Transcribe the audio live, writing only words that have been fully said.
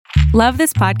Love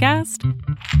this podcast?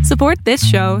 Support this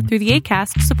show through the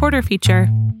Acast supporter feature.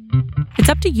 It's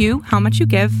up to you how much you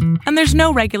give, and there's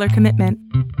no regular commitment.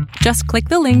 Just click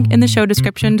the link in the show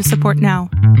description to support now.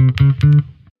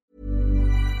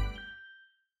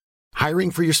 Hiring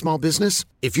for your small business?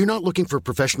 If you're not looking for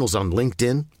professionals on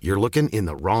LinkedIn, you're looking in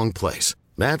the wrong place.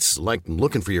 That's like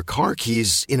looking for your car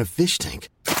keys in a fish tank.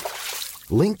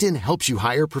 LinkedIn helps you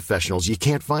hire professionals you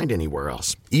can't find anywhere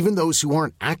else, even those who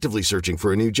aren't actively searching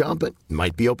for a new job but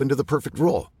might be open to the perfect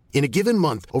role. In a given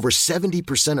month, over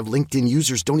 70% of LinkedIn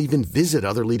users don't even visit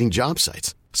other leading job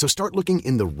sites. So start looking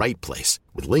in the right place.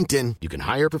 With LinkedIn, you can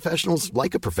hire professionals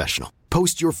like a professional.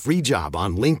 Post your free job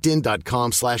on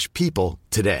linkedin.com/people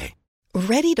today.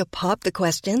 Ready to pop the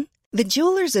question? The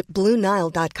jewelers at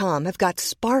BlueNile.com have got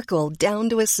sparkle down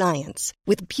to a science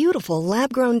with beautiful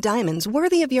lab-grown diamonds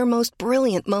worthy of your most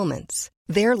brilliant moments.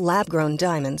 Their lab-grown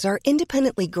diamonds are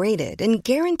independently graded and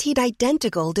guaranteed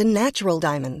identical to natural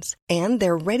diamonds, and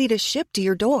they're ready to ship to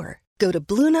your door. Go to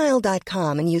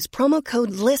BlueNile.com and use promo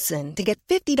code LISTEN to get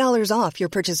 $50 off your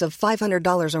purchase of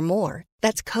 $500 or more.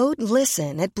 That's code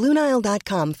LISTEN at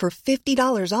BlueNile.com for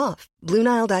 $50 off.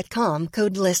 BlueNile.com,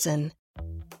 code LISTEN.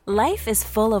 Life is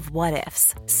full of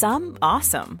what-ifs. Some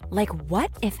awesome, like what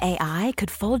if AI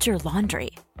could fold your laundry?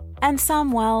 And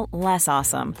some, well, less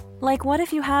awesome, like what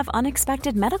if you have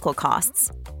unexpected medical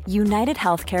costs? United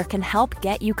Healthcare can help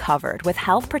get you covered with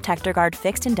Health Protector Guard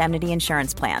fixed indemnity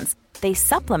insurance plans. They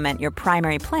supplement your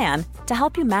primary plan to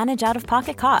help you manage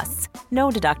out-of-pocket costs. No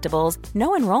deductibles,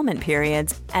 no enrollment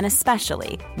periods, and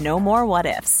especially no more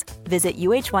what-ifs. Visit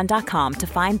uh1.com to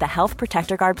find the Health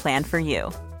Protector Guard plan for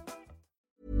you.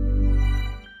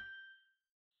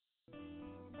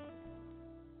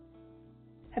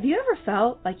 Have you ever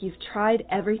felt like you've tried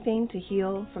everything to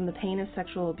heal from the pain of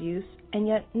sexual abuse, and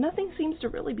yet nothing seems to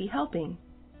really be helping?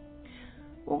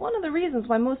 Well, one of the reasons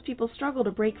why most people struggle to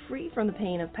break free from the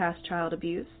pain of past child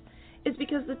abuse is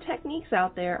because the techniques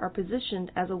out there are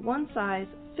positioned as a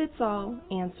one-size-fits-all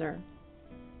answer.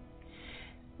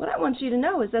 What I want you to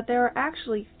know is that there are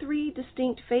actually 3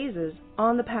 distinct phases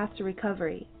on the path to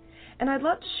recovery, and I'd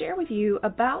love to share with you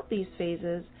about these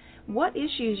phases, what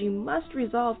issues you must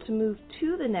resolve to move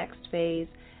to the next phase,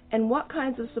 and what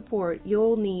kinds of support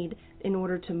you'll need in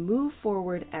order to move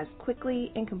forward as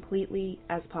quickly and completely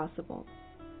as possible.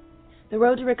 The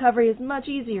road to recovery is much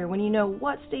easier when you know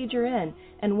what stage you're in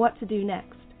and what to do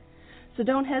next. So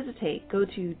don't hesitate. Go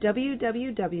to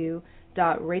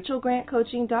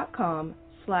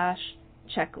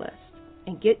www.rachelgrantcoaching.com/checklist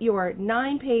and get your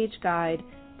 9-page guide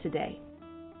today.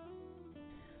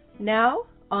 Now,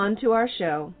 on to our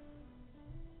show.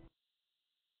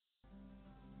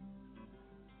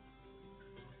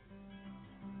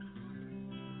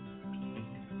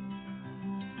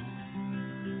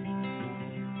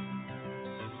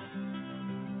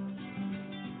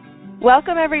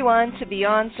 Welcome everyone to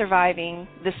Beyond Surviving,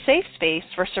 the safe space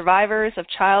for survivors of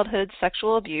childhood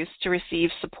sexual abuse to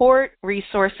receive support,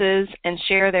 resources, and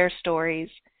share their stories.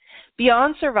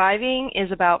 Beyond Surviving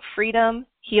is about freedom,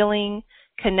 healing,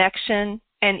 connection,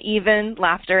 and even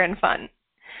laughter and fun.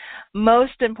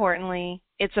 Most importantly,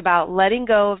 it's about letting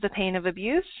go of the pain of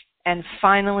abuse and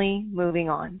finally moving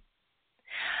on.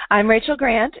 I'm Rachel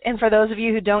Grant, and for those of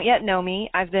you who don't yet know me,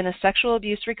 I've been a sexual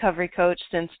abuse recovery coach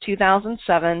since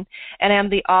 2007 and am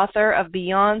the author of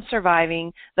Beyond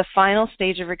Surviving, the final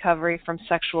stage of recovery from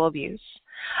sexual abuse.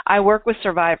 I work with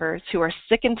survivors who are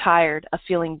sick and tired of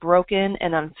feeling broken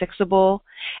and unfixable,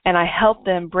 and I help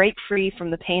them break free from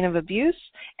the pain of abuse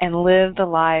and live the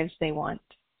lives they want.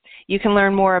 You can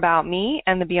learn more about me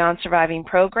and the Beyond Surviving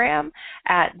program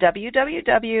at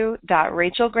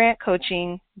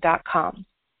www.rachelgrantcoaching.com.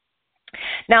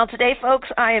 Now today, folks,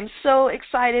 I am so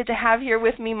excited to have here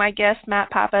with me my guest, Matt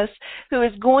Pappas, who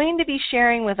is going to be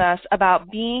sharing with us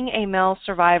about being a male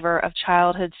survivor of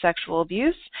childhood sexual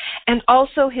abuse and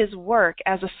also his work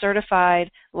as a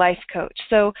certified life coach.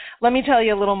 So let me tell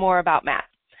you a little more about Matt.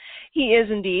 He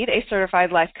is indeed a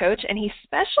certified life coach, and he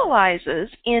specializes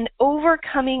in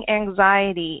overcoming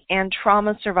anxiety and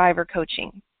trauma survivor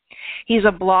coaching. He's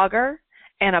a blogger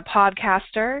and a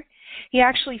podcaster. He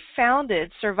actually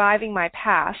founded Surviving My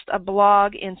Past, a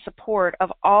blog in support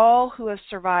of all who have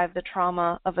survived the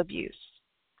trauma of abuse.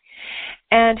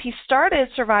 And he started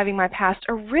Surviving My Past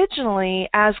originally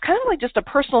as kind of like just a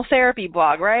personal therapy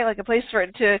blog, right? Like a place for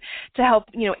it to help,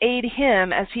 aid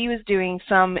him as he was doing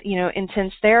some,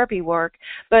 intense therapy work,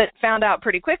 but found out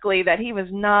pretty quickly that he was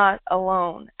not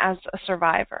alone as a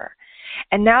survivor.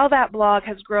 And now that blog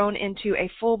has grown into a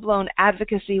full-blown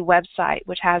advocacy website,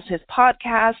 which has his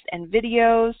podcast and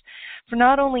videos for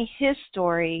not only his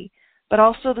story, but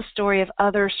also the story of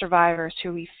other survivors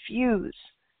who refuse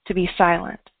to be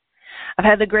silent. I've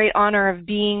had the great honor of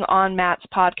being on Matt's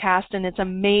podcast, and it's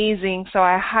amazing, so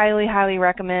I highly, highly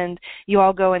recommend you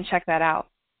all go and check that out.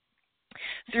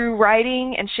 Through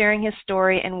writing and sharing his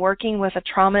story and working with a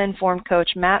trauma-informed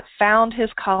coach, Matt found his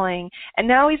calling, and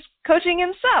now he's coaching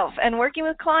himself and working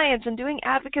with clients and doing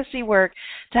advocacy work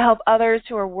to help others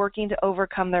who are working to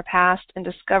overcome their past and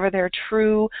discover their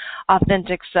true,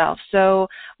 authentic self. So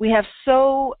we have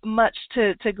so much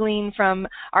to glean from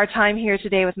our time here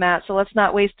today with Matt, so let's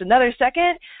not waste another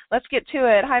second. Let's get to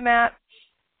it. Hi, Matt.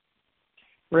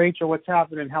 Rachel, what's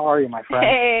happening? How are you, my friend?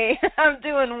 Hey, I'm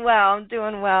doing well.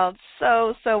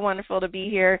 It's so wonderful to be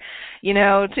here. You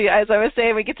know, as I was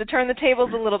saying, we get to turn the tables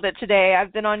a little bit today.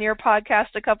 I've been on your podcast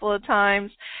a couple of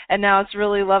times, and now it's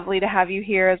really lovely to have you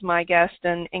here as my guest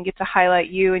and get to highlight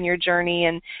you and your journey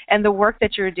and the work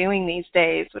that you're doing these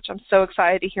days, which I'm so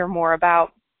excited to hear more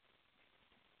about.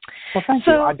 Well, thank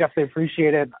you. I definitely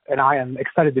appreciate it, and I am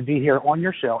excited to be here on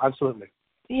your show. Absolutely.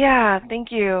 Yeah,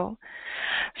 thank you.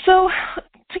 So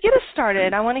to get us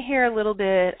started, I want to hear a little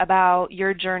bit about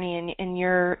your journey and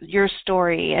your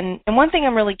story. And one thing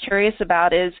I'm really curious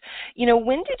about is, you know,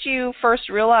 when did you first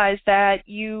realize that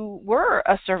you were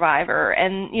a survivor?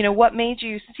 And, you know, what made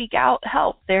you seek out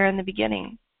help there in the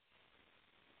beginning?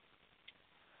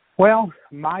 Well,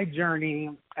 my journey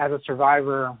as a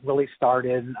survivor really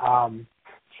started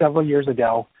several years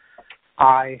ago.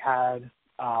 I had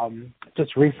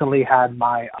just recently had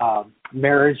my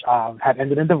marriage had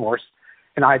ended in divorce,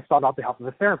 and I had sought out the help of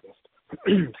a therapist.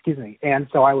 Excuse me. And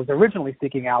so I was originally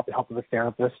seeking out the help of a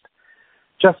therapist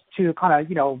just to kind of,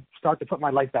 you know, start to put my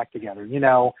life back together. You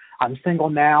know, I'm single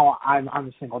now. I'm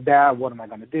a single dad. What am I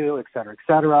going to do, et cetera, et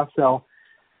cetera. So,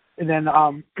 and then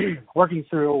working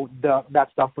through that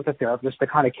stuff with a therapist,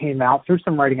 that kind of came out through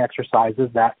some writing exercises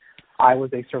that I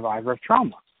was a survivor of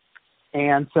trauma.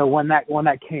 And so when that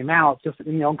came out, just,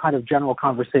 you know, kind of general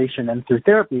conversation and through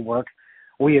therapy work,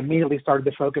 we immediately started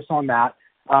to focus on that.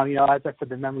 You know, as I said,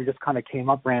 the memory just kind of came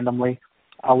up randomly.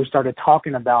 We started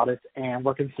talking about it and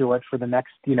working through it for the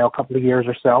next, you know, couple of years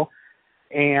or so.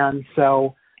 And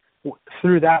so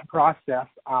through that process,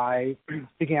 I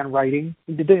began writing,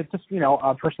 just, you know,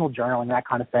 personal journaling, that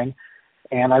kind of thing.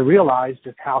 And I realized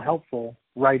just how helpful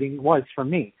writing was for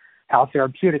me, how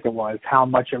therapeutic it was, how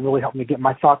much it really helped me get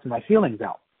my thoughts and my feelings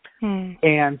out.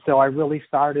 And so I really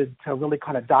started to really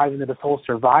kind of dive into this whole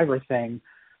survivor thing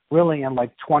really in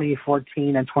like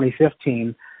 2014 and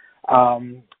 2015.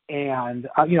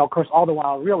 You know, of course, all the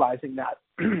while realizing that,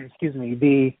 excuse me,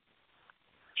 the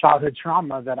childhood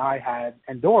trauma that I had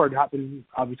endured happened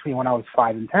between when I was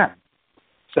 5 and 10.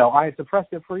 So I had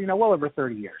suppressed it for, you know, well over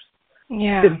 30 years.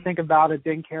 Yeah. Didn't think about it,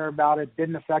 didn't care about it,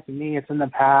 didn't affect me, it's in the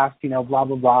past, you know, blah,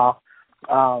 blah, blah.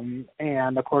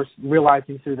 And, of course,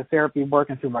 realizing through the therapy work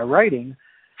and through my writing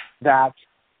that,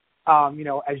 you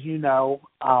know, as you know,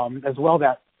 as well,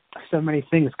 that so many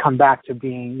things come back to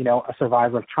being, you know, a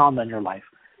survivor of trauma in your life.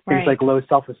 Things like low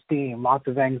self-esteem, lots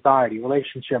of anxiety,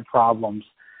 relationship problems,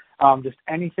 just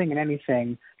anything and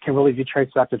anything can really be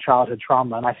traced back to childhood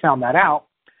trauma. And I found that out.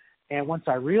 And once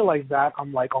I realized that,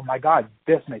 I'm like, oh, my God,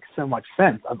 this makes so much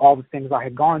sense of all the things I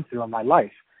had gone through in my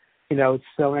life. You know,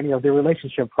 so many of the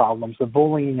relationship problems, the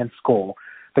bullying in school,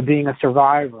 the being a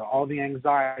survivor, all the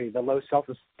anxiety, the low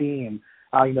self-esteem,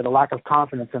 you know, the lack of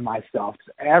confidence in myself,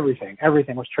 everything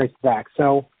was traced back.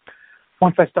 So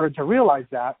once I started to realize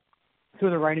that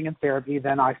through the writing and therapy,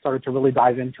 then I started to really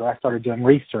dive into it. I started doing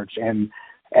research and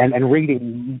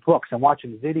reading books and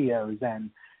watching videos and,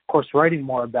 of course, writing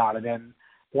more about it. And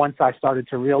once I started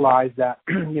to realize that,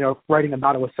 you know, writing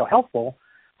about it was so helpful,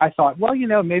 I thought, well, you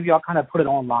know, maybe I'll kind of put it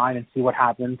online and see what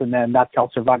happens. And then that's how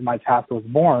Surviving My Past was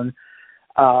born,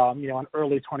 you know, in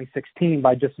early 2016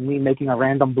 by just me making a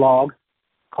random blog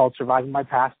called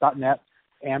survivingmypast.net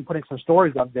and putting some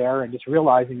stories up there and just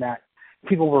realizing that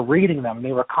people were reading them and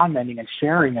they were commenting and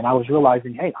sharing. And I was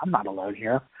realizing, hey, I'm not alone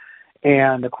here.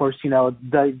 And, of course, you know,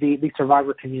 the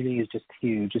survivor community is just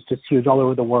huge. It's just huge all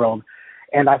over the world.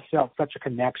 And I felt such a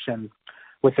connection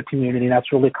with the community. And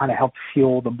that's really kind of helped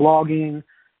fuel the blogging.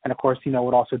 And, of course, you know,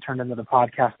 it also turned into the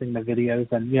podcasting, the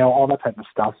videos, and, you know, all that type of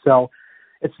stuff. So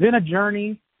it's been a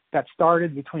journey that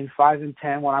started between 5 and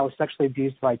 10 when I was sexually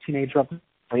abused by a teenager up in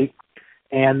late,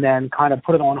 and then kind of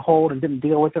put it on hold and didn't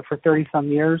deal with it for 30-some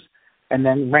years, and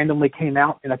then randomly came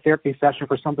out in a therapy session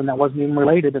for something that wasn't even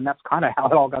related, and that's kind of how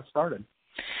it all got started.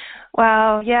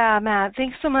 Wow. Yeah, Matt,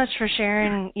 thanks so much for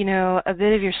sharing, you know, a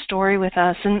bit of your story with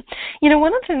us. And, you know,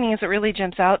 one of the things that really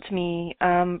jumps out to me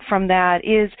from that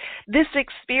is this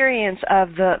experience of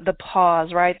the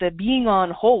pause, right, the being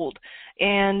on hold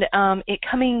and it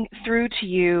coming through to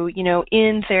you,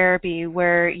 in therapy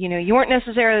where, you weren't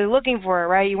necessarily looking for it,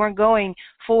 right? You weren't going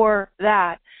for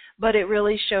that, but it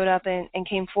really showed up and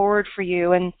came forward for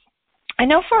you. And I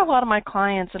know for a lot of my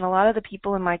clients and a lot of the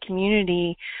people in my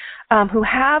community who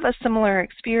have a similar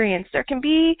experience, there can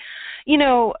be,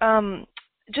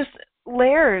 just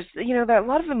layers, there are a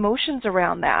lot of emotions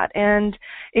around that, and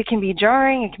it can be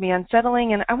jarring, it can be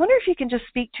unsettling, and I wonder if you can just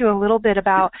speak to a little bit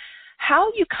about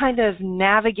how you kind of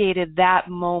navigated that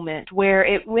moment where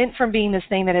it went from being this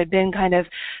thing that had been kind of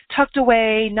tucked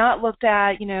away, not looked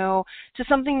at, to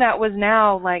something that was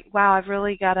now like, wow, I've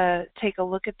really got to take a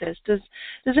look at this. Does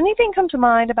anything come to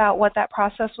mind about what that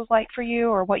process was like for you,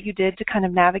 or what you did to kind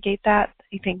of navigate that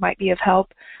you think might be of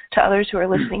help to others who are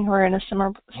listening who are in a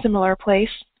similar place?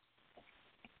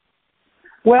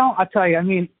 Well, I'll tell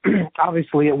you,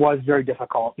 obviously it was very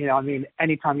difficult.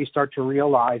 Anytime you start to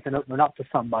realize and open up to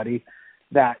somebody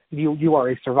that you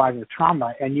are a survivor of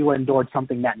trauma and you endured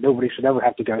something that nobody should ever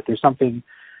have to go through, something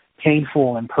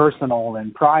painful and personal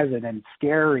and private and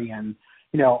scary and,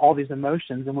 all these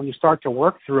emotions. And when you start to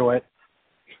work through it,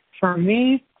 for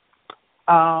me,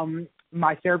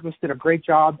 my therapist did a great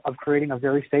job of creating a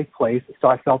very safe place. So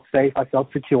I felt safe. I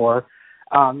felt secure.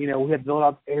 We had built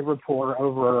up a rapport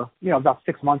over, about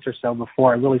 6 months or so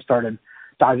before I really started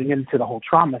diving into the whole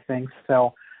trauma thing.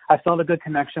 So I felt a good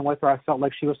connection with her. I felt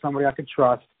like she was somebody I could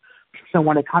trust. So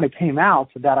when it kind of came out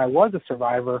that I was a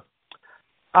survivor,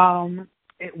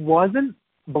 it wasn't,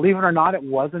 believe it or not, it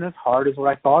wasn't as hard as what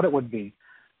I thought it would be.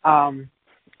 And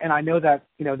I know that,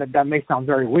 that may sound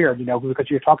very weird, because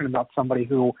you're talking about somebody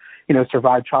who,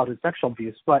 survived childhood sexual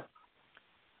abuse. But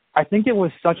I think it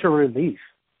was such a relief.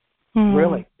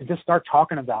 Really, to just start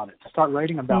talking about it, to start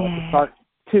writing about it, to start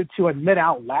to admit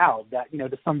out loud that,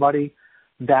 to somebody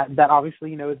that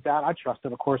obviously, that I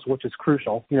trusted, of course, which is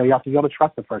crucial. You have to be able to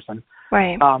trust the person,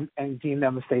 right? And deem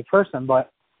them a safe person.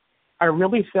 But I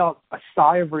really felt a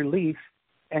sigh of relief,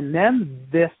 and then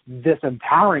this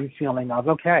empowering feeling of,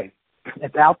 okay,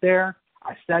 it's out there.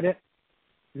 I said it.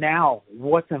 Now,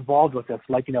 what's involved with this?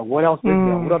 Like, what else is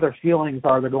there? What other feelings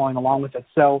are there going along with it?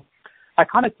 So I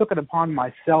kind of took it upon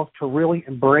myself to really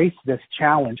embrace this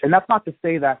challenge. And that's not to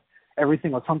say that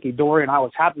everything was hunky-dory and I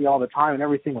was happy all the time and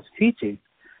everything was peachy.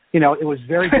 It was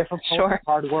very difficult, sure.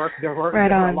 hard work. There were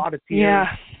a lot of tears.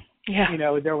 Yeah.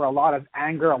 There were a lot of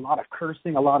anger, a lot of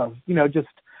cursing, a lot of, just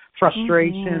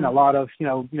frustration, a lot of,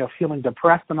 feeling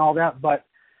depressed and all that. But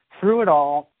through it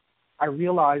all, I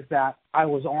realized that I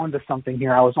was on to something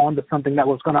here. I was on to something that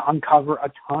was going to uncover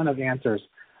a ton of answers,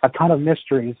 a ton of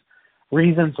mysteries,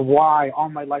 reasons why all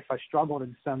my life I struggled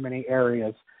in so many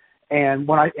areas. And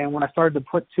when I started to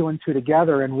put two and two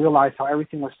together and realize how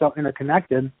everything was so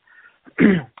interconnected,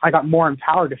 I got more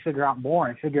empowered to figure out more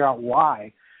and figure out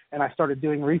why. And I started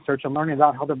doing research and learning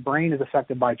about how the brain is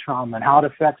affected by trauma and how it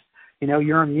affects,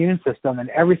 your immune system and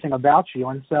everything about you.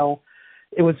 And so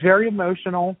it was very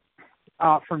emotional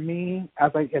for me.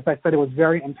 As I said, it was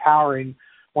very empowering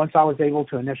once I was able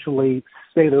to initially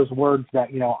say those words that,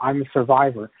 I'm a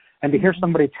survivor. And to hear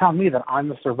somebody tell me that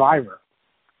I'm a survivor.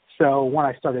 So when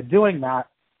I started doing that,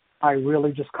 I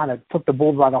really just kind of took the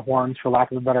bull by the horns, for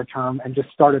lack of a better term, and just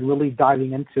started really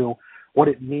diving into what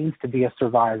it means to be a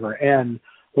survivor and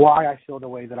why I feel the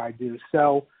way that I do.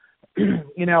 So,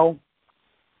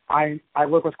 I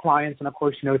work with clients, and of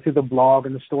course, through the blog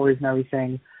and the stories and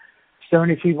everything, so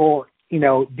many people,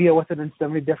 deal with it in so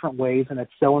many different ways, and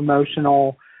it's so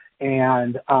emotional.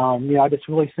 And, I just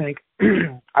really think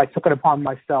I took it upon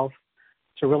myself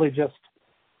to really just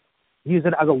use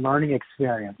it as a learning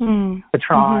experience to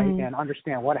try and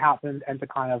understand what happened and to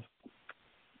kind of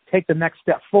take the next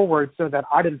step forward so that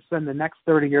I didn't spend the next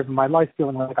 30 years of my life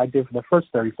feeling like I did for the first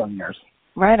 30-some years.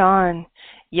 Right on.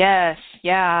 Yes,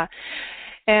 yeah.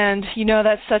 And,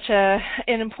 that's such an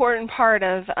important part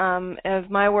of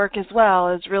my work as well,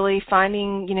 is really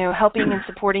finding, helping and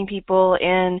supporting people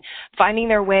in finding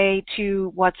their way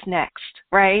to what's next,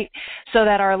 right? So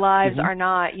that our lives are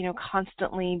not,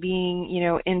 constantly being,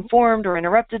 informed or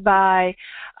interrupted by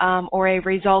or a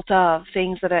result of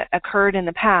things that occurred in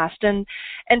the past. And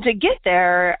to get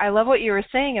there, I love what you were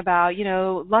saying about,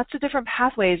 lots of different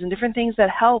pathways and different things that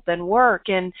help and work.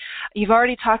 And you've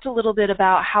already talked a little bit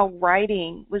about how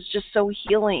writing was just so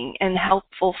healing and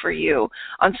helpful for you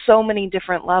on so many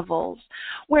different levels.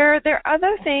 Were there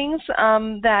other things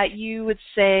that you would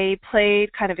say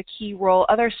played kind of a key role,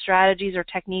 other strategies or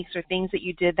techniques or things that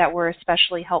you did that were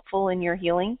especially helpful in your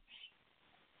healing?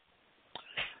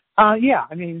 Yeah,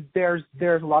 there's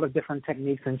a lot of different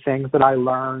techniques and things that I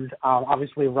learned.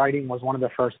 Obviously, writing was one of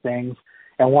the first things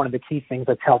and one of the key things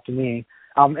that's helped me,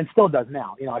 and still does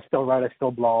now. I still write, I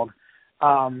still blog.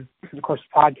 Of course,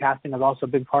 podcasting is also a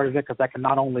big part of it because I can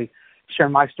not only share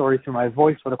my story through my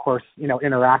voice, but of course,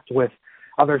 interact with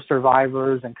other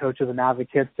survivors and coaches and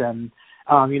advocates and,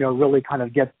 really kind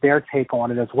of get their take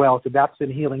on it as well. So that's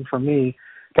been healing for me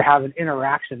to have an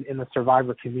interaction in the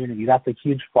survivor community. That's a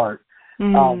huge part.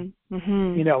 Getting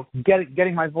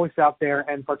my voice out there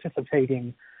and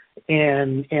participating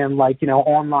in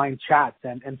online chats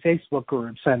and Facebook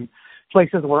groups and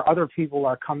places where other people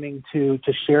are coming to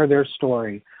share their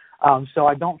story. So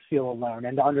I don't feel alone,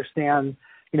 and to understand,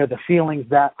 the feelings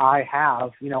that I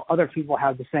have, other people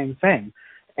have the same thing.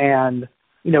 And,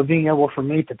 being able for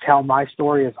me to tell my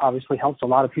story has obviously helped a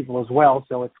lot of people as well.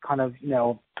 So it's kind of,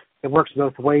 it works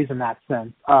both ways in that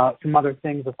sense. Some other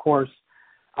things, of course,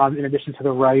 in addition to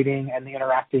the writing and the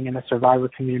interacting in the survivor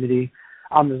community,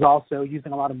 is also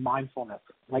using a lot of mindfulness,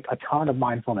 like a ton of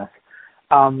mindfulness,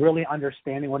 really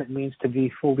understanding what it means to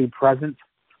be fully present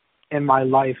in my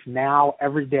life now,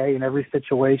 every day, in every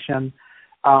situation,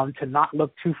 to not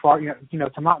look too far,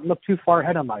 to not look too far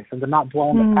ahead in life and to not dwell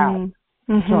on the past,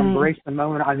 to embrace the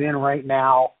moment I'm in right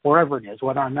now, wherever it is,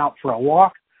 whether I'm out for a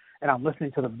walk and I'm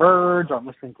listening to the birds, or I'm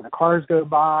listening to the cars go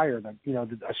by, or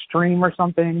a stream or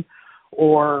something,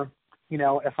 or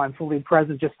if I'm fully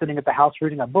present, just sitting at the house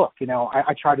reading a book.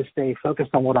 I try to stay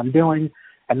focused on what I'm doing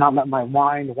and not let my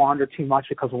mind wander too much,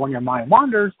 because when your mind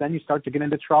wanders, then you start to get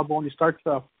into trouble and you start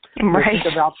to think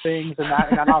about things, and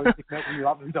that obviously can open you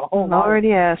up into a whole lot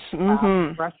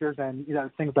of pressures and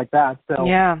things like that. So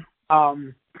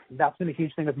that's been a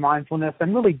huge thing with mindfulness,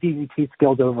 and really DBT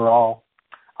skills overall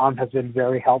has been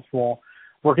very helpful.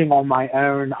 Working on my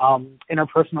own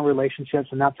interpersonal relationships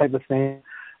and that type of thing,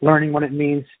 learning what it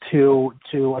means to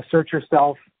assert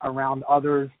yourself around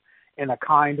others in a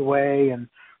kind way, and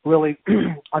really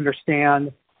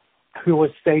understand who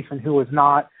is safe and who is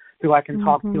not, who I can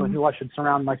talk to and who I should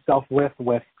surround myself with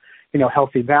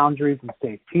healthy boundaries and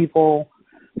safe people.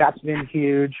 That's been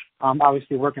huge.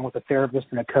 Obviously, working with a therapist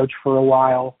and a coach for a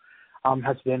while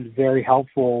has been very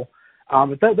helpful.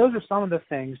 But those are some of the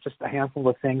things, just a handful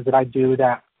of things that I do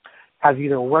that have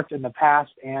either worked in the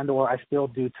past and or I still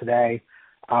do today,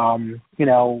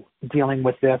 dealing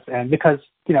with this. And because,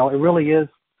 it really is,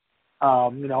 a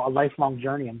lifelong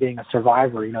journey in being a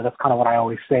survivor. That's kind of what I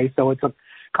always say. So it's a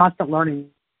constant learning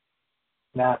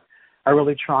that I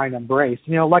really try and embrace.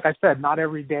 Like I said, not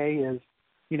every day is,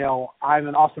 I'm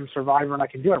an awesome survivor and I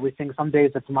can do everything. Some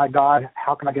days it's, my God,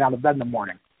 how can I get out of bed in the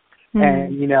morning?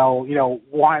 And,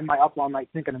 why am I up all night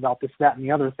thinking about this, that, and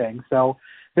the other thing? So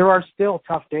there are still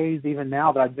tough days even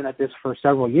now that I've been at this for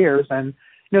several years. And,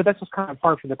 that's just kind of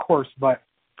par for the course. But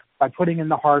by putting in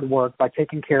the hard work, by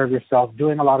taking care of yourself,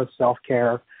 doing a lot of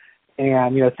self-care,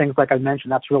 and, things like I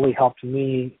mentioned, that's really helped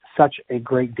me such a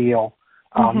great deal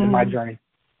in my journey.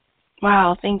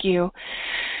 Wow, thank you.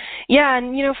 Yeah,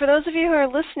 and for those of you who are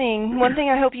listening, one thing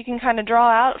I hope you can kind of draw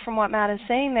out from what Matt is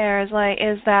saying there is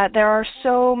that there are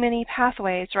so many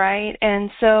pathways, right?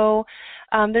 And so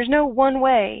there's no one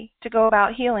way to go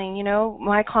about healing.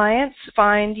 My clients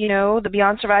find, the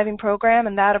Beyond Surviving program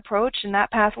and that approach and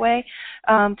that pathway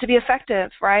to be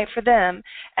effective, right, for them.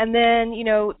 And then,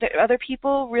 the other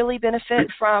people really benefit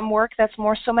from work that's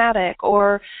more somatic,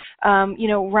 or,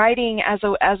 writing as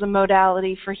a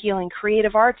modality for healing,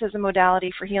 creative arts as a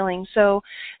modality for healing. So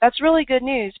that's really good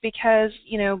news, because,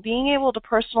 being able to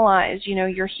personalize,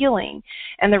 your healing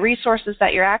and the resources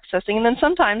that you're accessing. And then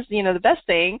sometimes, the best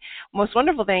thing, most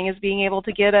wonderful thing is being able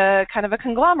to get a kind of a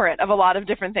conglomerate of a lot of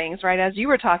different things, right? As you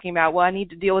were talking about, well, I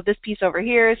need to deal with this piece over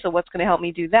here, so what's going to help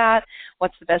me do that?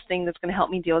 What's the best thing that's going to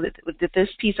help me deal with this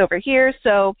piece over here?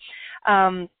 So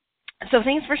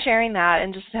thanks for sharing that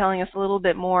and just telling us a little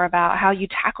bit more about how you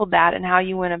tackled that and how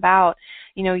you went about,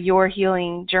 your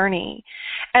healing journey.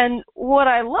 And what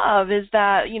I love is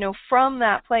that, from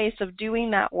that place of doing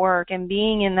that work and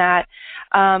being in that,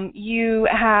 you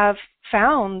have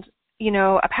found,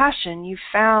 a passion. You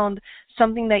found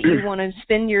something that you want to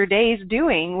spend your days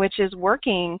doing, which is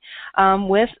working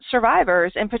with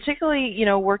survivors, and particularly,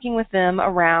 working with them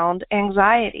around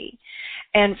anxiety.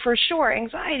 And for sure,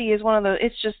 anxiety is one of those,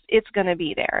 it's going to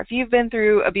be there. If you've been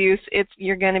through abuse,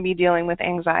 you're going to be dealing with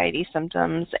anxiety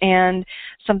symptoms, and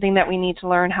something that we need to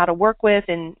learn how to work with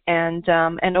and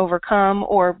overcome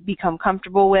or become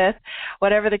comfortable with,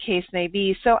 whatever the case may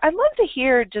be. So I'd love to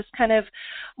hear just kind of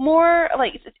more,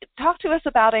 talk to us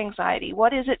about anxiety.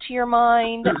 What is it to your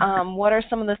mind? What are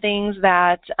some of the things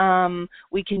that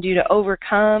we can do to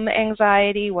overcome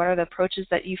anxiety? What are the approaches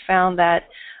that you found that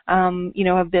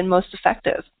have been most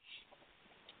effective?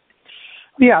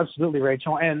 Yeah, absolutely,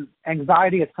 Rachel. And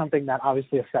anxiety is something that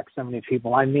obviously affects so many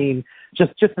people. I mean,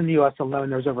 just in the U.S. alone,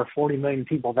 there's over 40 million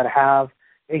people that have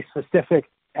a specific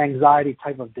anxiety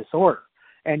type of disorder.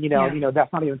 And,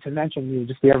 that's not even to mention,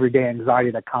 just the everyday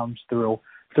anxiety that comes through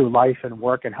life and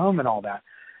work and home and all that.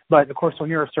 But, of course, when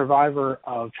you're a survivor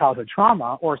of childhood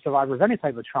trauma or a survivor of any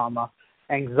type of trauma,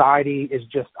 anxiety is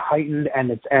just heightened,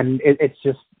 and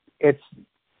it's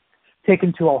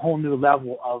taken to a whole new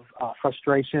level of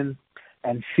frustration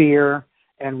and fear,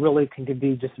 and really can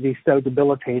be so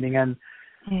debilitating. And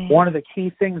one of the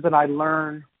key things that I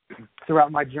learned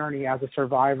throughout my journey as a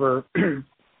survivor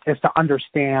is to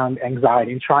understand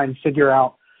anxiety and try and figure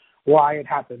out why it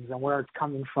happens and where it's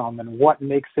coming from and what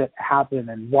makes it happen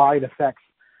and why it affects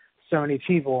so many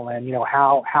people, and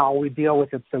how we deal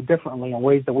with it so differently in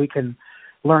ways that we can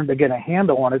learn to get a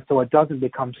handle on it so it doesn't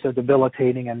become so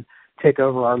debilitating and take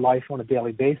over our life on a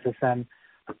daily basis. And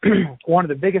one of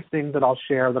the biggest things that I'll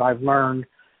share that I've learned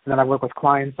and that I work with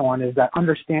clients on is that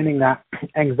understanding that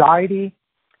anxiety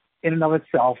in and of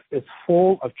itself is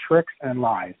full of tricks and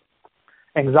lies.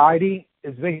 Anxiety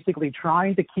is basically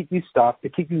trying to keep you stuck, to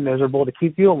keep you miserable, to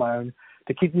keep you alone,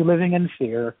 to keep you living in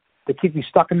fear, to keep you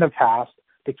stuck in the past,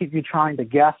 to keep you trying to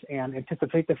guess and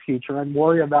anticipate the future and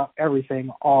worry about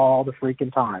everything all the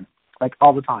freaking time, like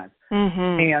all the time.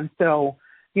 Mm-hmm. And so,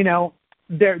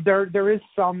 there is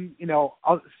some,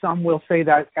 some will say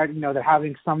that, that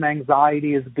having some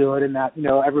anxiety is good and that,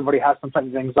 everybody has some type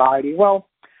of anxiety. Well,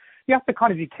 you have to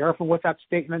kind of be careful with that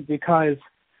statement, because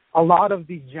a lot of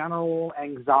the general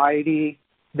anxiety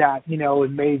that,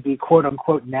 it may be quote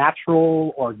unquote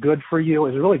natural or good for you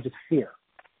is really just fear.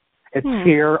 It's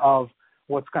fear of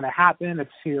what's going to happen.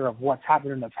 It's fear of what's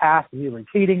happened in the past and you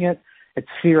repeating it. It's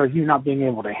fear of you not being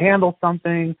able to handle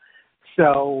something.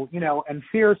 So, and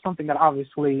fear is something that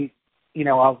obviously,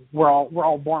 we're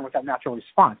all born with that natural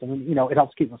response. I mean, it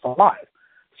helps keep us alive.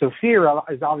 So fear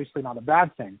is obviously not a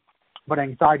bad thing, but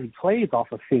anxiety plays off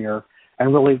of fear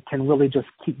and can really just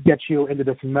get you into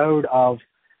this mode of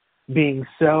being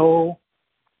so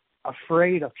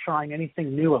afraid of trying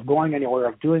anything new, of going anywhere,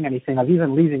 of doing anything, of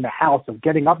even leaving the house, of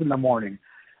getting up in the morning,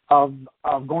 of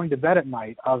going to bed at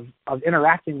night, of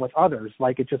interacting with others.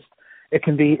 Like it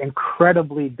can be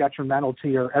incredibly detrimental to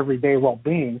your everyday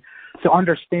well-being. So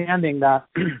understanding that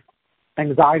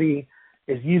anxiety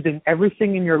is using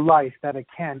everything in your life that it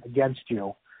can against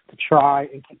you to try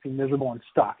and keep you miserable and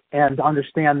stuck. And to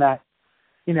understand that,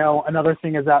 another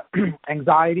thing is that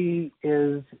anxiety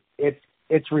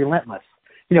it's relentless.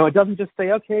 It doesn't just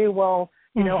say, okay, well,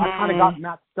 I kind of got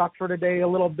Matt stuck for today a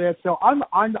little bit, so I'm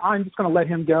just going to let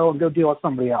him go and go deal with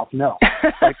somebody else. No,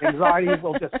 like anxiety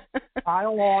will just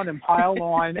pile on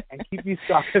and keep you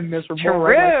stuck and miserable. True,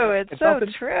 right? Like, it's so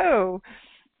true.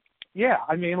 Yeah,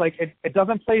 I mean, like it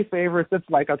doesn't play favorites. It's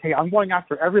like, okay, I'm going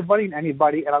after everybody and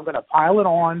anybody, and I'm going to pile it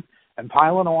on and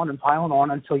pile it on and pile it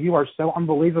on until you are so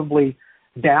unbelievably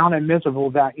down and miserable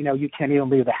that you can't even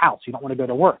leave the house. You don't want to go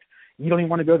to work. You don't even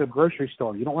want to go to the grocery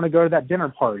store. You don't want to go to that dinner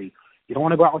party. You don't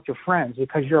want to go out with your friends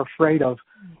because you're afraid of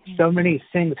so many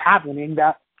things happening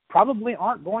that probably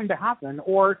aren't going to happen.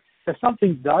 Or if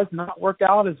something does not work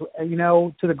out as,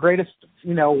 to the greatest,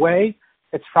 way,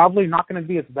 it's probably not going to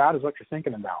be as bad as what you're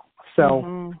thinking about.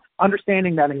 So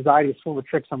understanding that anxiety is full of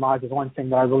tricks and lies is one thing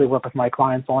that I really work with my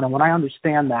clients on. And when I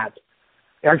understand that,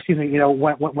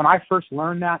 when I first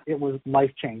learned that, it was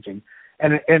life-changing.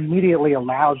 And it immediately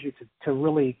allows you to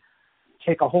really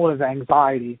take a hold of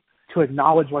anxiety, to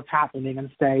acknowledge what's happening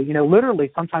and say, literally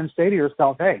sometimes say to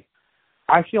yourself, hey,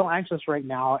 I feel anxious right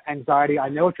now, anxiety, I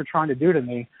know what you're trying to do to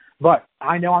me, but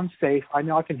I know I'm safe. I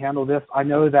know I can handle this. I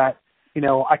know that,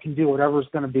 I can do whatever's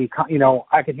going to be,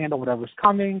 I can handle whatever's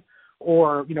coming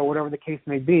or, whatever the case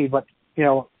may be. But,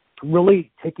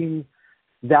 really taking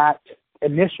that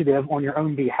initiative on your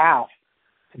own behalf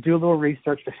to do a little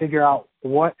research to figure out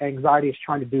what anxiety is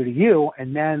trying to do to you,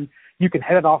 and then you can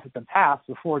head it off at the pass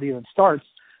before it even starts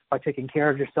by taking care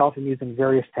of yourself and using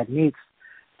various techniques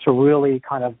to really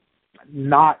kind of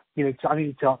not,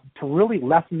 to really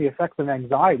lessen the effects of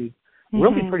anxiety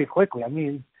really pretty quickly. I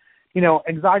mean,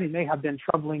 anxiety may have been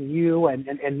troubling you and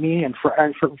me and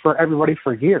for everybody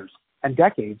for years and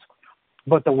decades,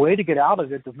 but the way to get out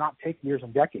of it does not take years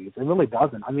and decades. It really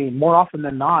doesn't. I mean, more often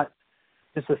than not,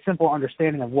 just a simple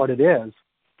understanding of what it is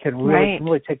can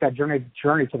really take that journey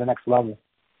to the next level.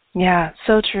 Yeah,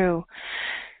 so true.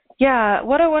 Yeah,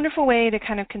 what a wonderful way to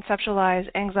kind of conceptualize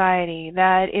anxiety,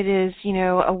 that it is,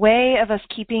 a way of us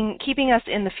keeping us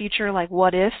in the future, like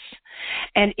what ifs.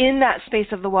 And in that space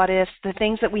of the what ifs, the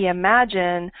things that we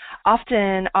imagine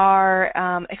often are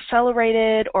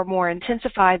accelerated or more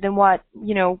intensified than what,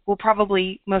 will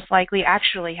probably most likely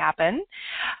actually happen.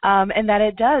 And that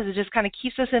it just kind of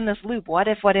keeps us in this loop. What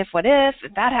if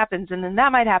that happens, and then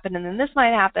that might happen, and then this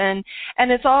might happen,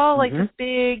 and it's all like this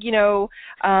big,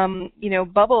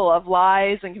 bubble of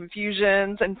lies and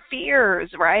confusions and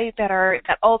fears, right?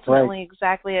 That ultimately,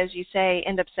 exactly as you say,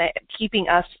 end up keeping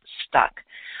us stuck,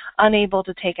 unable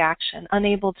to take action,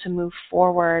 unable to move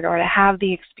forward or to have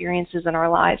the experiences in our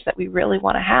lives that we really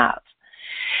want to have.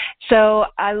 So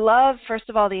I love, first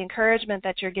of all, the encouragement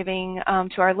that you're giving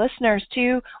to our listeners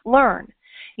to learn.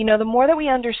 The more that we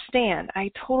understand, I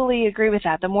totally agree with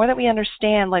that. The more that we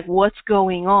understand, like, what's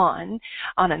going on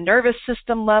a nervous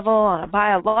system level, on a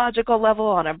biological level,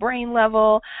 on a brain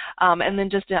level, and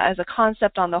then just as a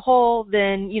concept on the whole,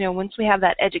 then, once we have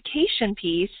that education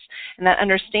piece and that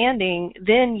understanding,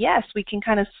 then yes, we can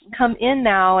kind of come in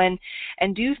now and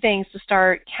do things to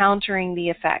start countering the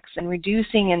effects and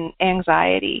reducing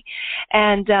anxiety.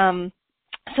 And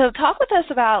so talk with us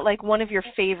about, like, one of your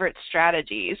favorite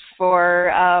strategies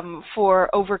for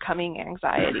overcoming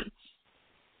anxiety.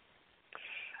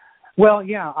 Well,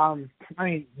 yeah,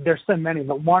 there's so many,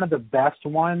 but one of the best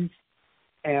ones,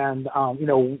 and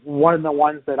one of the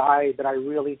ones that I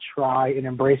really try and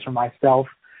embrace for myself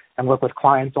and work with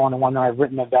clients on, and one that I've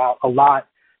written about a lot,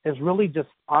 is really just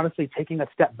honestly taking a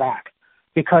step back.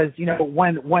 Because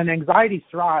when anxiety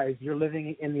thrives, you're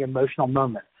living in the emotional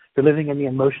moment. You're living in the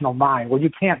emotional mind where you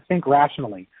can't think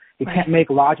rationally. You can't make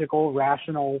logical,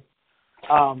 rational,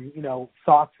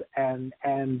 thoughts and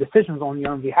decisions on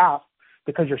your own behalf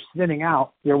because you're spinning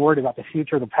out. You're worried about the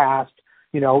future, the past,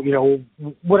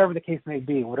 whatever the case may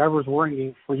be, whatever's worrying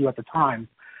you for you at the time.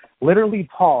 Literally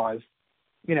pause,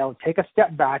 take a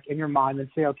step back in your mind and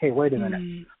say, okay, wait a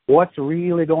minute. What's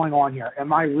really going on here?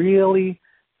 Am I really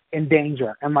in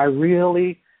danger? Am I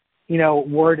really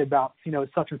worried about,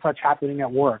 such and such happening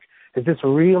at work? Is this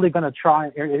really going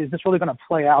to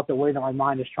play out the way that my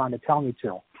mind is trying to tell me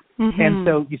to? And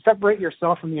so you separate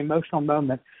yourself from the emotional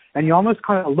moment, and you almost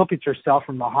kind of look at yourself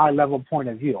from a high level point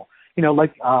of view.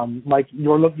 Like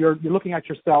you're looking at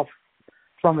yourself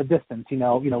from a distance.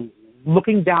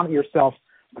 Looking down at yourself,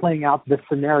 playing out this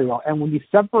scenario. And when you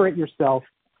separate yourself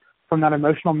from that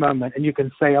emotional moment, and you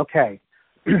can say, okay,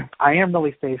 I am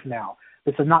really safe now.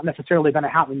 This is not necessarily going to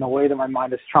happen the way that my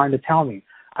mind is trying to tell me.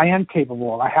 I am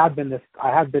capable. I have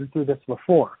been through this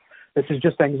before. This is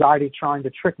just anxiety trying to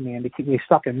trick me and to keep me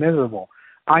stuck and miserable.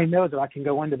 I know that I can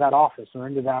go into that office or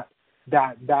into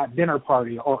that dinner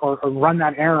party or run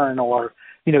that errand or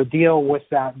deal with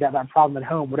that problem at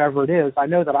home, whatever it is. I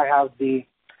know that I have the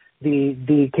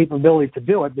capability to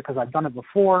do it because I've done it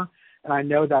before, and I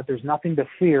know that there's nothing to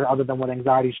fear other than what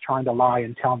anxiety is trying to lie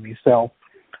and tell me. So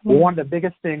one of the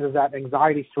biggest things is that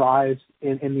anxiety thrives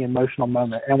in the emotional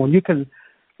moment. And when you can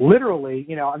literally,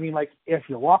 if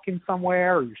you're walking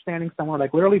somewhere or you're standing somewhere,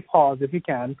 like literally pause if you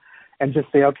can and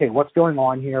just say, okay, what's going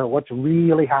on here? What's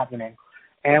really happening?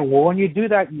 And when you do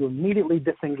that, you immediately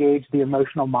disengage the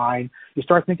emotional mind. You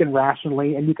start thinking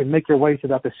rationally, and you can make your way to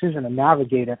that decision and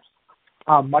navigate it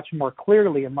much more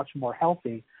clearly and much more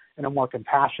healthy in a more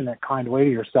compassionate kind way to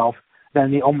yourself than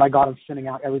the, oh my God, I'm spinning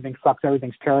out, everything sucks,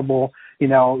 everything's terrible,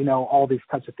 all these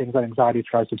types of things that anxiety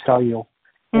tries to tell you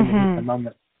in the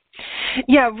moment.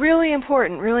 Yeah, really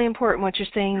important what you're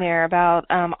saying there about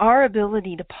our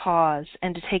ability to pause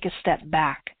and to take a step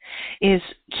back is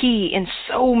key in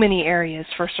so many areas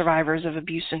for survivors of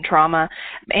abuse and trauma,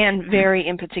 and very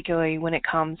in particularly when it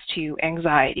comes to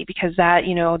anxiety, because that,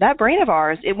 that brain of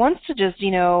ours, it wants to just,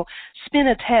 spin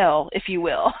a tale, if you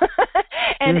will.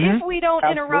 And if we don't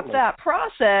interrupt that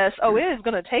process, it is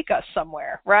going to take us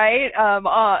somewhere, right?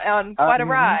 On quite a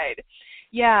ride.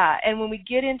 Yeah, and when we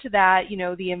get into that,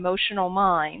 the emotional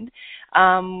mind,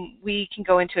 we can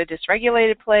go into a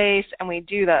dysregulated place, and we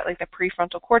do that, like the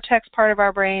prefrontal cortex part of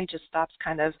our brain just stops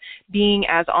kind of being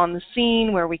as on the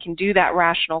scene, where we can do that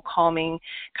rational, calming,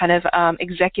 kind of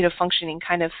executive functioning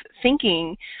kind of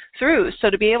thinking through. So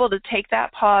to be able to take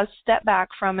that pause, step back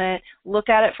from it, look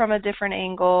at it from a different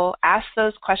angle, ask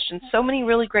those questions. So many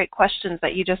really great questions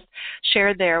that you just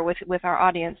shared there with our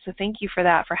audience. So thank you for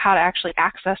that, for how to actually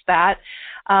access that.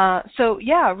 So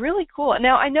yeah, really cool.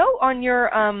 Now I know on your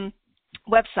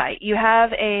website you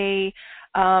have a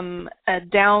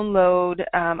download,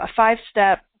 a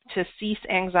 5-step to cease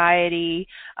anxiety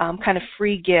kind of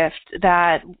free gift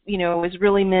that is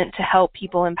really meant to help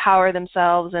people empower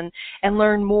themselves and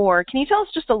learn more. Can you tell us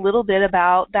just a little bit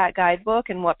about that guidebook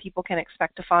and what people can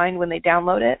expect to find when they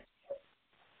download it?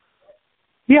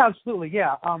 Yeah, absolutely.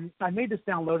 Yeah, I made this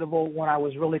downloadable when I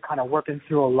was really kind of working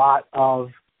through a lot of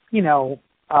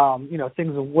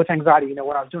things with anxiety. When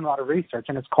I was doing a lot of research,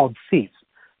 and it's called CEASE.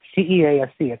 CEASE.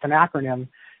 It's an acronym,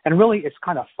 And really, it's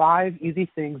kind of 5 easy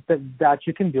things that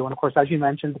you can do. And, of course, as you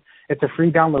mentioned, it's a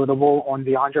free downloadable on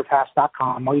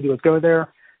beyondyourpast.com. All you do is go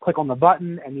there, click on the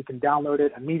button, and you can download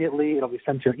it immediately. It'll be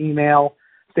sent to your email,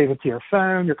 save it to your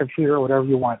phone, your computer, whatever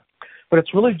you want. But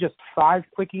it's really just 5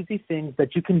 quick, easy things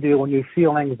that you can do when you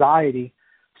feel anxiety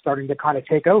starting to kind of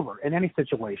take over in any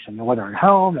situation, whether at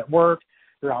home, at work,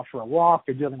 you're out for a walk,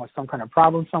 you're dealing with some kind of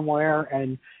problem somewhere,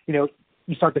 and,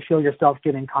 you start to feel yourself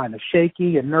getting kind of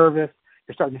shaky and nervous.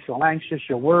 You're starting to feel anxious,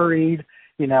 you're worried,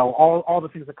 all the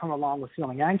things that come along with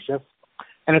feeling anxious.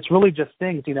 And it's really just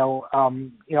things, as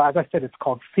I said, it's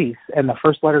called CEASE. And the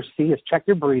first letter C is check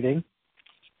your breathing.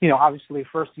 Obviously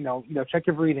first, check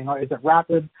your breathing. Is it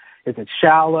rapid? Is it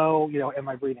shallow? Am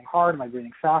I breathing hard? Am I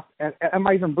breathing fast? Am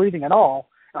I even breathing at all?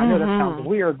 I know that sounds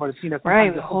weird, but it's,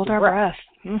 right. Hold our breath.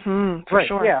 For right.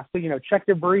 Sure. Yeah. So, check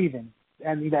your breathing.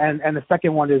 And the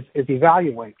second one is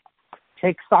evaluate.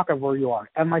 Take stock of where you are.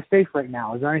 Am I safe right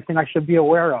now? Is there anything I should be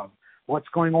aware of? What's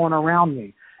going on around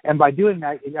me? And by doing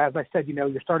that, as I said,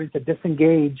 you're starting to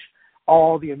disengage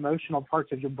all the emotional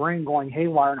parts of your brain going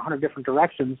haywire in 100 different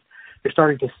directions. You're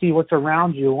starting to see what's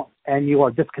around you, and you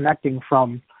are disconnecting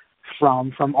from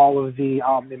all of the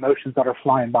emotions that are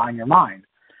flying by in your mind.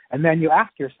 And then you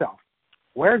ask yourself,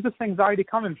 where's this anxiety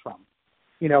coming from?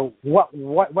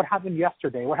 What happened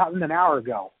yesterday? What happened an hour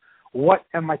ago? What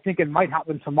am I thinking might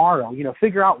happen tomorrow?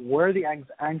 Figure out where the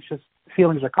anxious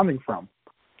feelings are coming from.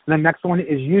 And the next one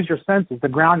is use your senses to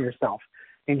ground yourself.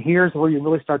 And here's where you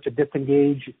really start to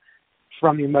disengage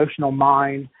from the emotional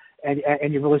mind,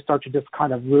 and you really start to just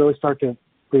kind of really start to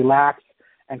relax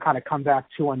and kind of come back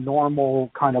to a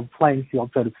normal kind of playing field,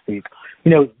 so to speak.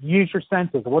 Use your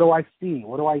senses. What do I see?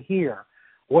 What do I hear?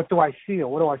 What do I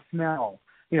feel? What do I smell?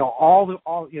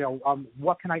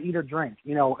 What can I eat or drink?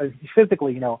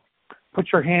 Physically, put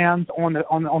your hands on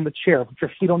the chair, put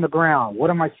your feet on the ground. What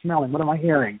am I smelling? What am I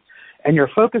hearing? And you're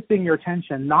focusing your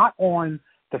attention not on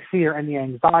the fear and the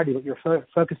anxiety, but you're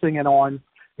focusing it on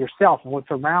yourself and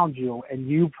what's around you and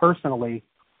you personally.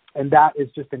 And that is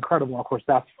just incredible. Of course,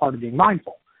 that's part of being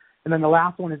mindful. And then the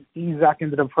last one is ease back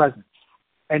into the present.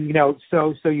 And,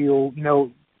 so your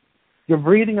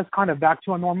breathing is kind of back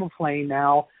to a normal plane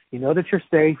now. You know that you're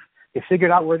safe. You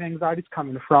figured out where the anxiety is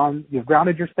coming from. You've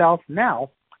grounded yourself.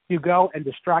 Now you go and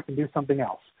distract and do something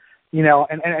else.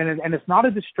 And it's not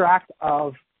a distract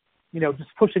of, just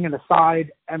pushing it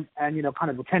aside and kind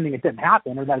of pretending it didn't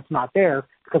happen or that it's not there,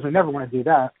 because we never want to do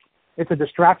that. It's a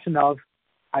distraction of,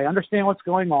 I understand what's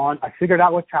going on. I figured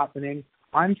out what's happening.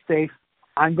 I'm safe.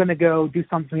 I'm going to go do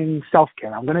something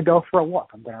self-care. I'm going to go for a walk.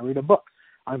 I'm going to read a book.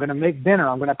 I'm going to make dinner.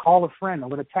 I'm going to call a friend. I'm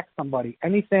going to text somebody.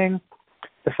 Anything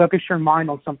to focus your mind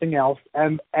on something else.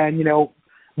 And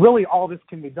really all this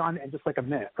can be done in just like a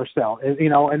minute or so,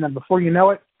 and then before you know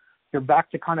it, you're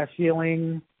back to kind of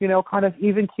feeling, kind of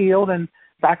even-keeled and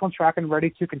back on track and ready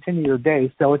to continue your day.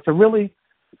 So it's a really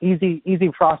easy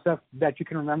process that you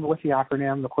can remember with the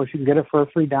acronym. Of course, you can get it for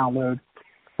a free download,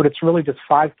 but it's really just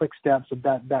 5 quick steps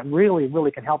that really,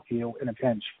 really can help you in a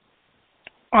pinch.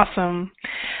 Awesome.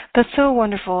 That's so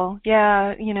wonderful.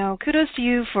 Yeah, kudos to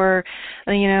you for,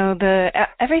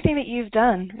 everything that you've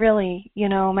done, really,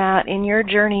 Matt, in your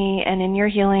journey and in your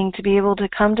healing to be able to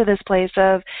come to this place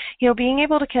of, being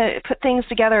able to put things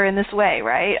together in this way,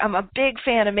 right? I'm a big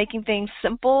fan of making things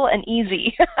simple and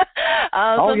easy.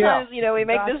 Sometimes, we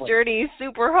make this journey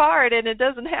super hard and it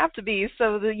doesn't have to be.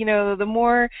 So, the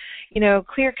more,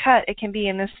 clear cut it can be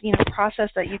in this, process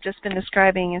that you've just been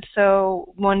describing is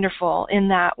so wonderful in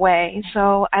that way.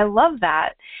 So I love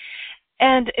that.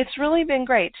 And it's really been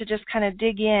great to just kind of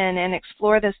dig in and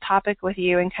explore this topic with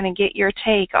you and kind of get your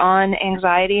take on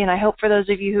anxiety. And I hope for those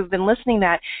of you who've been listening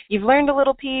that you've learned a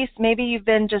little piece, maybe you've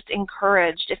been just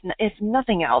encouraged, if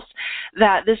nothing else,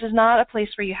 that this is not a place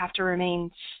where you have to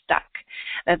remain stuck,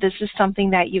 that this is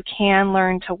something that you can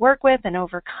learn to work with and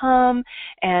overcome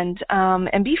and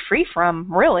be free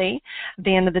from, really, at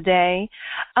the end of the day.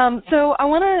 So I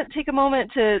want to take a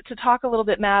moment to talk a little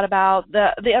bit, Matt, about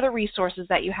the other resources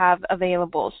that you have available.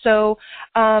 So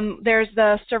there's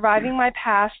the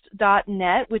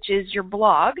survivingmypast.net, which is your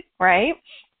blog, right?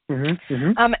 Mm-hmm,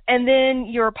 mm-hmm. And then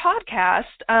your podcast,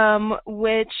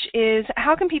 which is,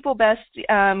 how can people best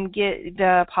get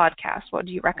the podcast? What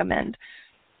do you recommend?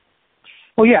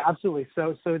 Well, yeah, absolutely.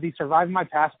 So the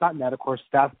survivingmypast.net, of course,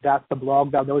 that's the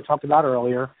blog that we talked about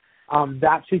earlier.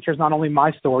 That features not only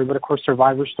my story, but of course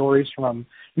survivor stories from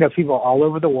people all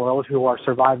over the world who are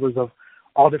survivors of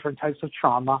all different types of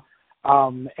trauma.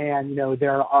 And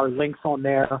there are links on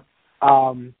there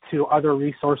to other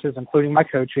resources, including my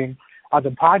coaching. The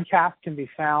podcast can be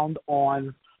found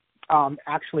on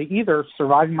actually either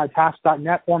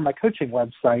survivingmypast.net or my coaching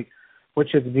website.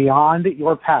 which is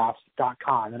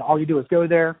beyondyourpast.com. And all you do is go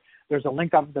there. There's a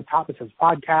link up at the top that says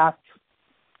podcasts.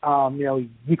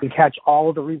 You can catch all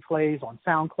of the replays on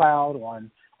SoundCloud,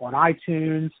 on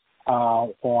iTunes,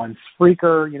 on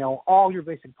Spreaker, all your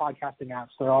basic podcasting apps,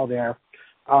 they're all there.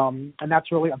 And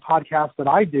that's really a podcast that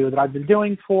I do that I've been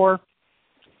doing for,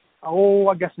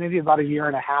 I guess maybe about a year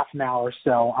and a half now or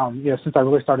so, since I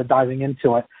really started diving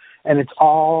into it. And it's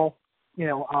all,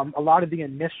 a lot of the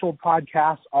initial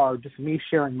podcasts are just me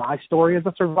sharing my story as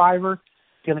a survivor,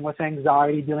 dealing with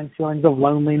anxiety, dealing with feelings of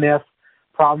loneliness,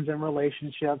 problems in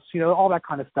relationships, all that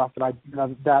kind of stuff that I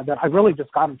really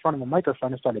just got in front of a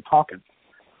microphone and started talking.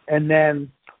 And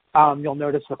then you'll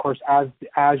notice, of course, as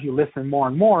you listen more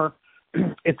and more,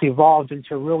 it's evolved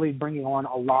into really bringing on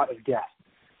a lot of guests,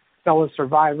 fellow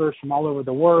survivors from all over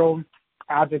the world,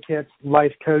 advocates,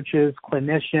 life coaches,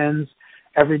 clinicians,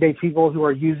 everyday people who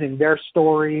are using their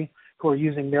story, who are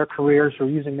using their careers, who are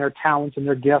using their talents and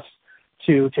their gifts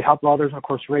to help others. And, of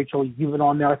course, Rachel, you've been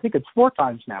on there, I think it's 4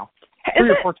 times now. 3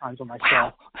 or 4 times on my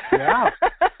show. Yeah.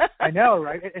 I know,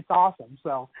 right? It's awesome.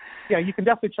 So, yeah, you can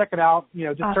definitely check it out.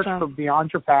 Just awesome. Search for Beyond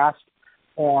Your Past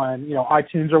on,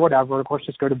 iTunes or whatever. Of course,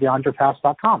 just go to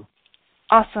beyondyourpast.com.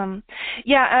 Awesome.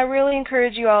 Yeah, I really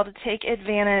encourage you all to take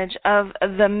advantage of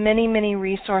the many, many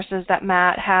resources that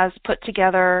Matt has put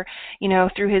together,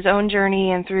 through his own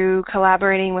journey and through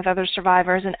collaborating with other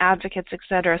survivors and advocates,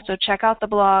 etc. So check out the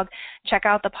blog, check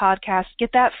out the podcast,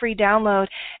 get that free download.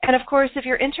 And, of course, if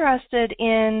you're interested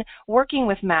in working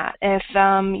with Matt, if,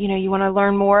 you want to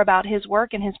learn more about his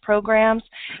work and his programs,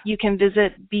 you can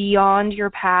visit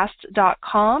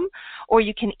beyondyourpast.com, or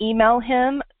you can email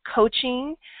him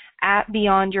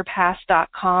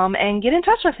coaching@beyondyourpast.com and get in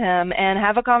touch with him and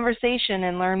have a conversation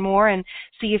and learn more and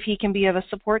see if he can be of a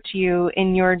support to you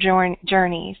in your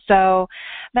journey. So,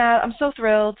 Matt, I'm so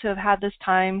thrilled to have had this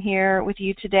time here with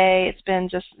you today. It's been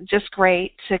just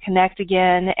great to connect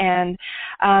again. And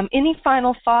any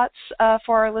final thoughts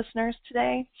for our listeners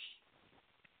today?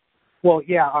 Well,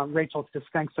 yeah, Rachel, just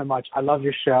thanks so much. I love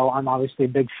your show. I'm obviously a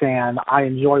big fan. I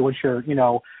enjoy what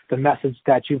the message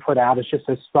that you put out is just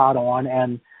so spot on.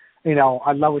 And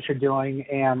I love what you're doing,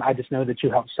 and I just know that you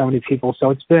help so many people.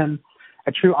 So it's been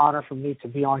a true honor for me to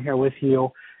be on here with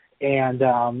you. And,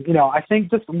 I think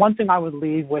just one thing I would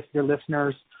leave with your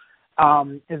listeners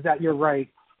is that you're right.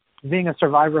 Being a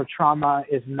survivor of trauma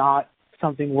is not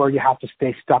something where you have to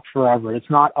stay stuck forever.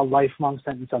 It's not a lifelong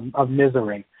sentence of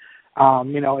misery.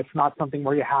 It's not something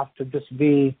where you have to just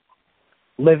be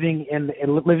living in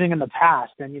the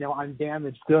past and, I'm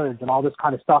damaged goods and all this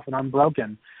kind of stuff and I'm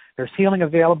broken. There's healing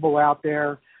available out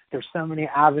there. There's so many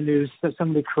avenues, so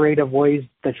many creative ways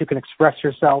that you can express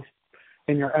yourself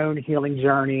in your own healing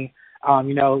journey,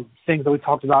 things that we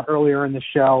talked about earlier in the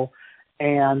show.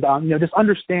 And, just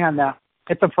understand that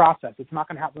it's a process. It's not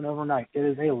going to happen overnight. It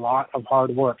is a lot of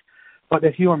hard work. But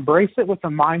if you embrace it with the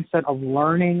mindset of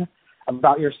learning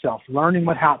about yourself, learning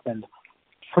what happened,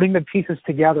 putting the pieces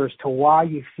together as to why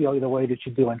you feel the way that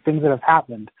you do and things that have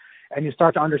happened, and you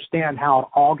start to understand how it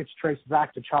all gets traced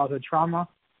back to childhood trauma,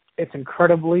 it's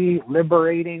incredibly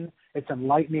liberating, it's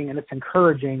enlightening, and it's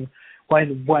encouraging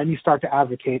when you start to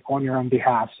advocate on your own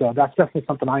behalf. So that's definitely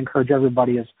something I encourage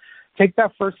everybody is take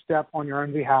that first step on your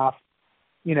own behalf,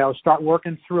 start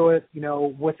working through it,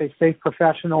 with a safe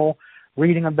professional,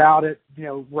 reading about it,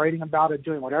 writing about it,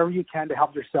 doing whatever you can to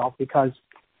help yourself, because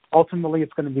ultimately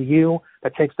it's going to be you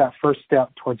that takes that first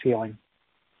step towards healing.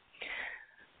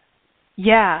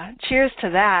 Yeah, cheers to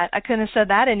that. I couldn't have said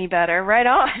that any better. Right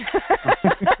on.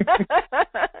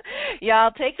 Yeah,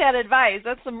 I'll take that advice.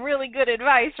 That's some really good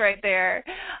advice right there.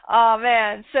 Oh,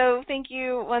 man. So thank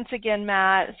you once again,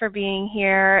 Matt, for being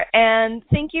here. And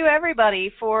thank you,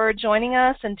 everybody, for joining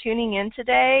us and tuning in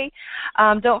today.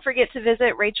 Don't forget to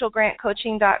visit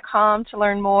rachelgrantcoaching.com to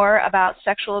learn more about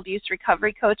sexual abuse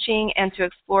recovery coaching and to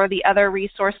explore the other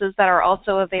resources that are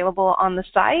also available on the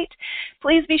site.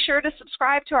 Please be sure to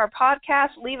subscribe to our podcast.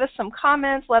 Leave us some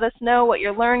comments. Let us know what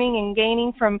you're learning and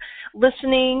gaining from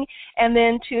listening. And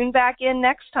then tune back in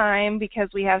next time because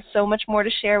we have so much more to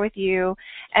share with you.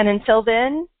 And until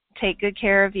then, take good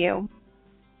care of you.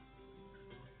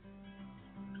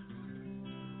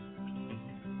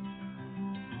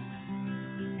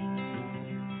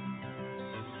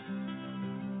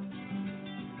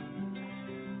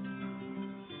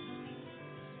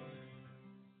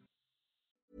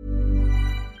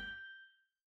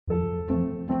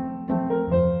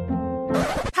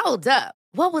 Hold up.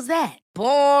 What was that?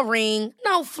 Boring.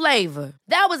 No flavor.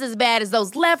 That was as bad as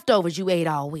those leftovers you ate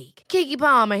all week. Keke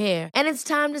Palmer here, and it's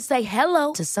time to say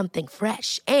hello to something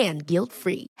fresh and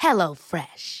guilt-free. Hello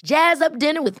Fresh. Jazz up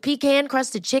dinner with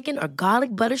pecan-crusted chicken or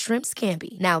garlic butter shrimp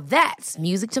scampi. Now that's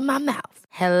music to my mouth.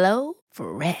 Hello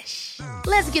Fresh.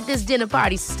 Let's get this dinner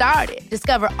party started.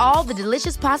 Discover all the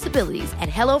delicious possibilities at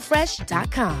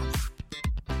hellofresh.com.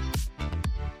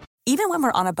 Even when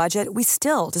we're on a budget, we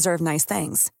still deserve nice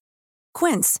things.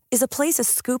 Quince is a place to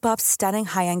scoop up stunning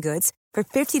high-end goods for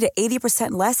 50 to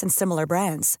 80% less than similar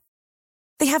brands.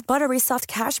 They have buttery soft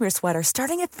cashmere sweaters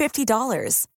starting at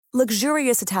 $50,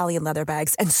 luxurious Italian leather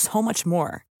bags, and so much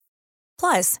more.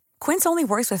 Plus, Quince only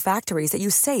works with factories that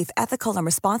use safe, ethical, and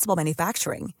responsible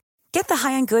manufacturing. Get the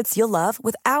high-end goods you'll love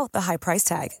without the high price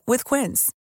tag with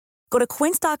Quince. Go to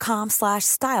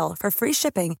quince.com/style for free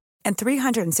shipping and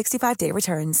 365-day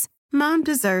returns. Mom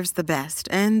deserves the best,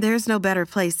 and there's no better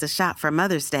place to shop for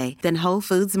Mother's Day than Whole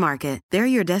Foods Market. They're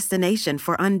your destination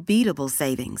for unbeatable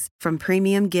savings, from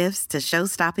premium gifts to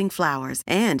show-stopping flowers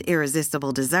and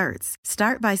irresistible desserts.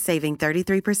 Start by saving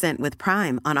 33% with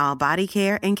Prime on all body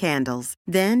care and candles.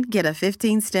 Then get a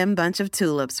 15-stem bunch of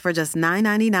tulips for just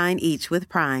 $9.99 each with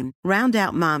Prime. Round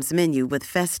out Mom's menu with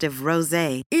festive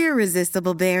rosé,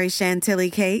 irresistible berry chantilly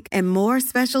cake, and more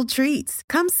special treats.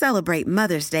 Come celebrate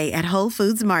Mother's Day at Whole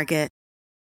Foods Market.